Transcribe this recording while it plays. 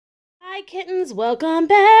Hi kittens, welcome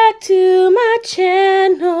back to my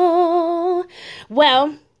channel.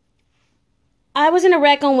 Well, I was in a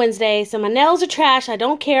wreck on Wednesday, so my nails are trash. I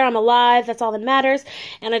don't care, I'm alive, that's all that matters.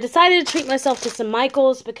 And I decided to treat myself to some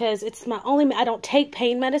Michaels because it's my only, I don't take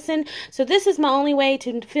pain medicine. So this is my only way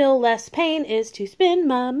to feel less pain is to spend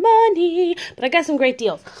my money. But I got some great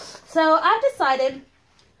deals. So I've decided,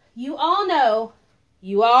 you all know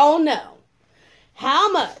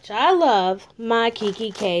how much I love my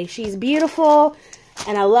Kiki K. She's beautiful,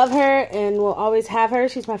 and I love her, and will always have her.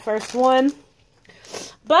 She's my first one.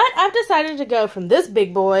 But I've decided to go from this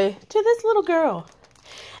big boy to this little girl.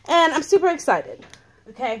 And I'm super excited,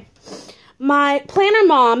 okay? My planner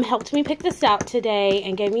mom helped me pick this out today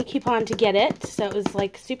and gave me a coupon to get it. So it was,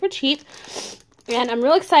 like, super cheap. And I'm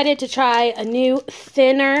real excited to try a new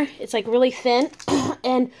thinner. It's, like, really thin.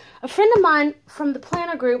 And a friend of mine from the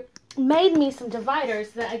planner group made me some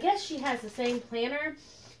dividers that I guess she has the same planner,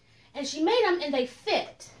 and she made them and they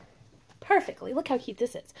fit perfectly. Look how cute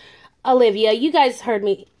this is. Olivia, you guys heard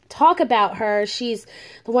me talk about her. She's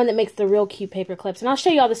the one that makes the real cute paper clips, and I'll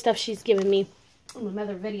show you all the stuff she's given me in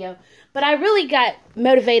another video. But I really got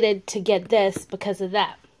motivated to get this because of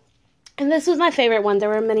that. And this was my favorite one. There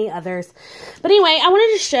were many others. But anyway, I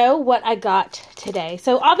wanted to show what I got today.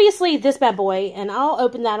 So obviously this bad boy, and I'll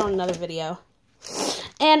open that on another video.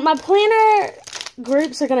 And my planner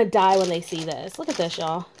groups are going to die when they see this. Look at this,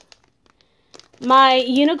 y'all. My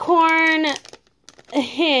unicorn,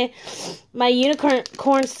 my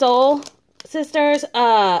unicorn soul sisters,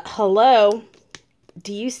 hello.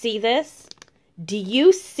 Do you see this? Do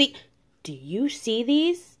you see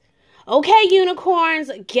these? Okay,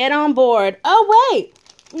 unicorns, get on board. Oh, wait.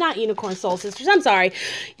 Not unicorn soul sisters. I'm sorry.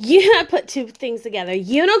 I put two things together.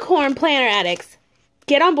 Unicorn planner addicts.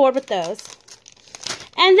 Get on board with those.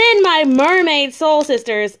 And then my mermaid soul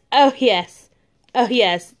sisters. Oh, yes. Oh,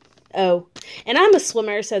 yes. Oh. And I'm a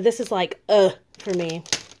swimmer, so this is like, for me.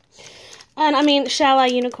 And, I mean, shall I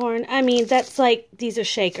unicorn? I mean, that's like, these are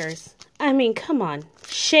shakers. I mean, come on.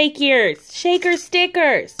 Shake yours. Shaker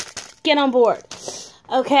stickers. Get on board.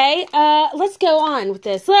 Okay, let's go on with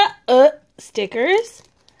this. Stickers.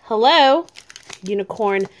 Hello.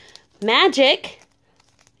 Unicorn magic.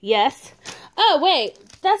 Yes. Oh, wait.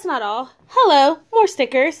 That's not all. Hello, more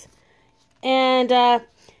stickers. And,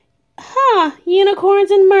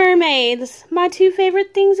 unicorns and mermaids. My two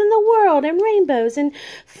favorite things in the world. And rainbows and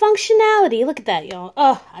functionality. Look at that, y'all.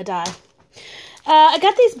 Oh, I die. I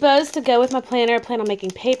got these bows to go with my planner. I plan on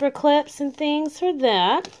making paper clips and things for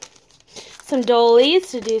that. Some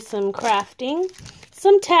dollies to do some crafting.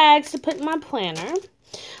 Some tags to put in my planner.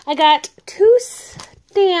 I got two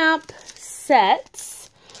stamp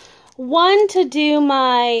sets. One to do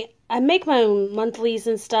I make my own monthlies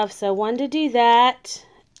and stuff, so one to do that,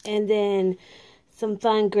 and then some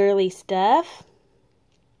fun girly stuff.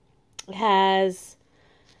 It has,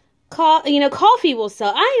 coffee will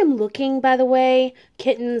sell. I am looking, by the way,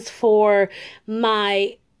 kittens, for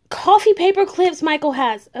my coffee paper clips Michael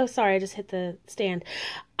has. Oh, sorry, I just hit the stand.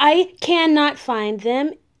 I cannot find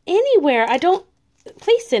them anywhere.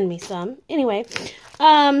 Please send me some. Anyway,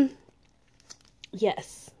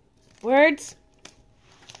 yes. Words.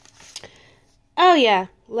 Oh, yeah.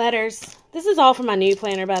 Letters. This is all from my new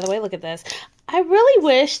planner, by the way. Look at this. I really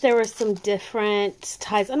wish there were some different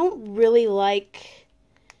types. I don't really like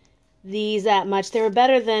these that much. They were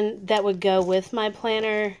better than that would go with my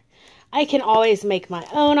planner. I can always make my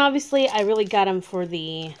own, obviously. I really got them for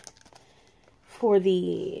the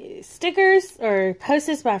stickers or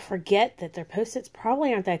Post-its, but I forget that their Post-its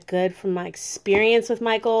probably aren't that good from my experience with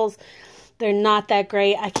Michaels. They're not that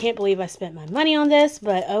great. I can't believe I spent my money on this,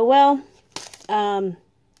 but oh well.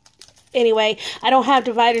 Anyway, I don't have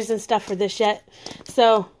dividers and stuff for this yet.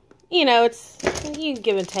 So, you can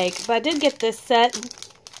give and take. But I did get this set.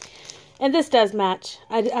 And this does match.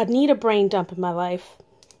 I need a brain dump in my life.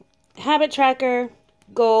 Habit tracker,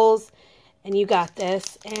 goals, and you got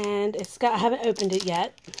this. And I haven't opened it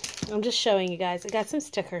yet. I'm just showing you guys. I got some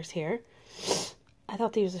stickers here. I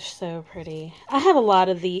thought these were so pretty. I have a lot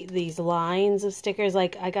of these lines of stickers.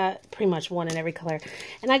 Like, I got pretty much one in every color.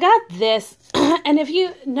 And I got this. And if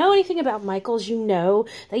you know anything about Michaels, you know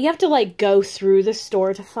that you have to, like, go through the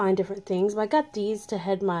store to find different things. But I got these to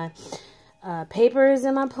head my papers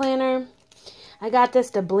in my planner. I got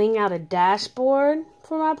this to bling out a dashboard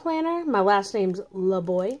for my planner. My last name's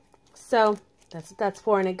LaBoy. So that's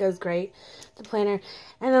for, and it goes great, the planner.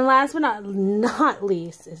 And then last but not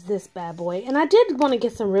least is this bad boy. And I did want to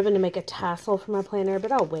get some ribbon to make a tassel for my planner,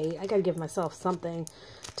 but I'll wait. I got to give myself something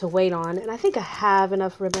to wait on. And I think I have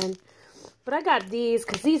enough ribbon. But I got these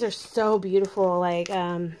because these are so beautiful. Like,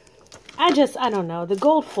 I don't know. The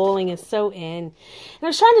gold foiling is so in. And I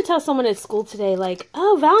was trying to tell someone at school today, like,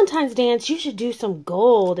 oh, Valentine's dance, you should do some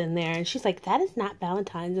gold in there. And she's like, that is not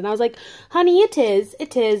Valentine's. And I was like, honey, it is,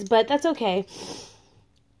 but that's okay.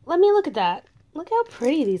 Let me look at that. Look how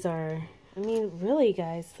pretty these are. I mean, really,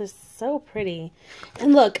 guys, they're so pretty.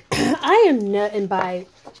 And look, I am by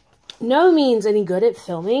no means any good at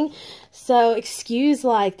filming, so excuse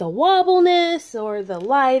like the wobbleness or the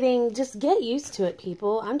lighting. Just get used to it,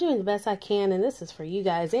 people. I'm doing the best I can, and this is for you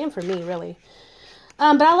guys and for me, really.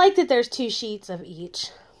 But I like that there's 2 sheets of each,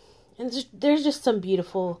 and there's just some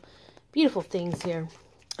beautiful, beautiful things here.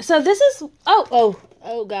 So this is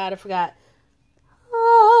oh God, I forgot.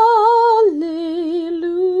 Hallelujah.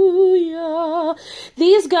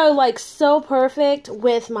 These go like so perfect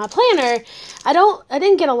with my planner. I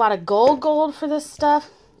didn't get a lot of gold for this stuff,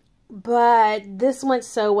 but this went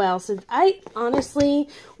so well. So I honestly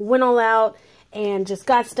went all out and just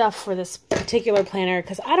got stuff for this particular planner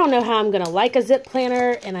because I don't know how I'm going to like a zip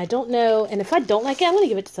planner, and I don't know. And if I don't like it, I'm going to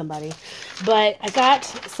give it to somebody. But I got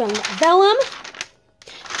some vellum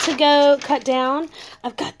to go cut down.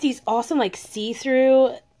 I've got these awesome like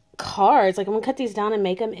see-through cards. Like I'm gonna cut these down and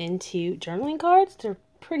make them into journaling cards. They're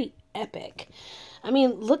pretty epic. I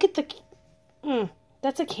mean, look at the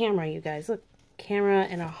that's a camera, you guys. Look, camera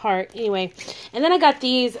and a heart. Anyway, and then I got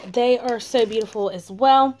these. They are so beautiful as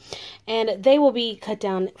well, and they will be cut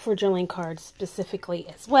down for journaling cards specifically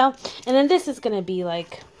as well. And then this is gonna be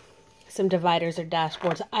like some dividers or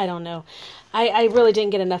dashboards. I don't know. I really didn't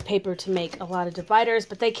get enough paper to make a lot of dividers,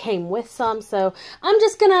 but they came with some, so I'm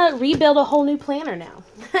just gonna rebuild a whole new planner now.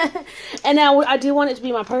 And now I do want it to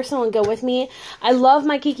be my personal and go with me. I love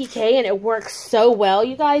my KikkiK and it works so well,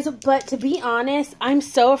 you guys, but to be honest, I'm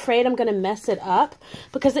so afraid I'm gonna mess it up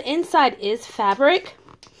because the inside is fabric.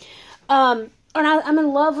 And I'm in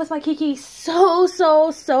love with my Kiki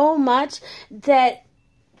so much that,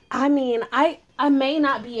 I mean, I may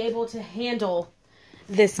not be able to handle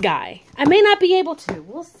this guy. I may not be able to.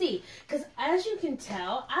 We'll see. Because as you can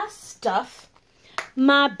tell, I stuff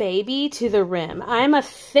my baby to the rim. I'm a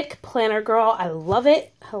thick planner girl. I love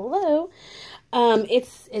it. Hello.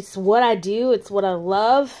 It's what I do. It's what I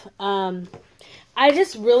love. I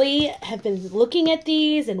just really have been looking at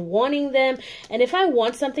these and wanting them. And if I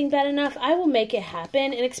want something bad enough, I will make it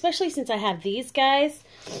happen. And especially since I have these guys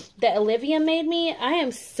that Olivia made me, I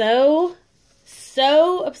am so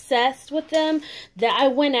obsessed with them that I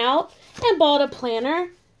went out and bought a planner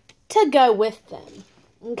to go with them.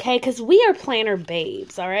 Okay, because we are planner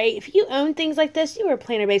babes, all right? If you own things like this, you are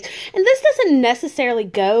planner babes. And this doesn't necessarily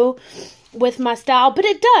go with my style, but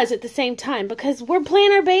it does at the same time because we're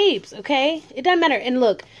planner babes, okay? It doesn't matter. And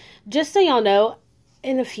look, just so y'all know,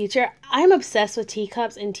 in the future, I'm obsessed with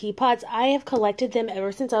teacups and teapots. I have collected them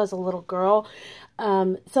ever since I was a little girl.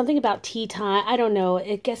 Something about tea time, I don't know.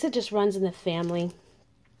 I guess it just runs in the family.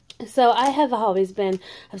 So I have always been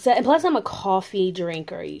upset. And plus I'm a coffee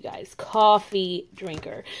drinker, you guys. Coffee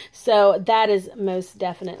drinker. So that is most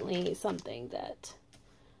definitely something that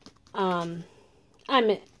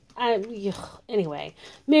anyway,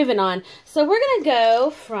 moving on. So we're going to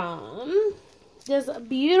go from this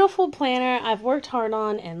beautiful planner I've worked hard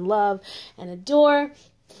on and love and adore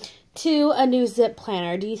to a new zip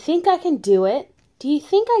planner. Do you think I can do it? Do you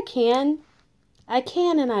think I can? I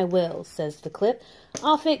can and I will, says the clip.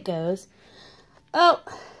 Off it goes. Oh,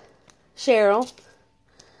 Cheryl,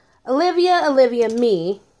 Olivia,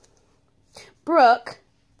 me, Brooke,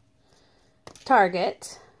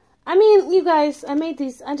 Target. I mean, you guys, I made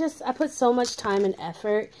these, I put so much time and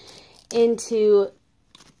effort into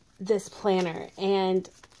this planner, and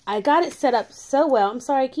I got it set up so well. I'm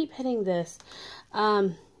sorry, I keep hitting this.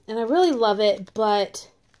 And I really love it,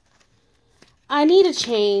 but I need a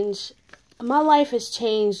change. My life has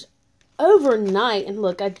changed overnight. And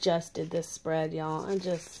look, I just did this spread, y'all. I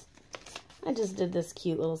just did this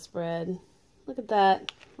cute little spread. Look at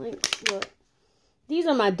that. Like, look. These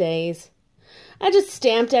are my days. I just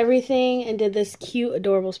stamped everything and did this cute,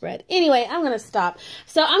 adorable spread. Anyway, I'm going to stop.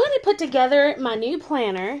 So I'm going to put together my new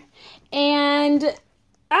planner. And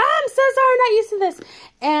I'm so sorry I'm not used to this.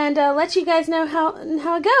 And let you guys know how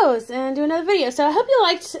it goes and do another video. So I hope you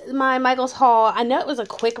liked my Michaels haul. I know it was a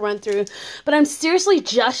quick run through, but I'm seriously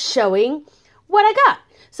just showing what I got.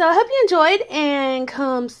 So I hope you enjoyed and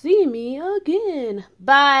come see me again.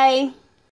 Bye.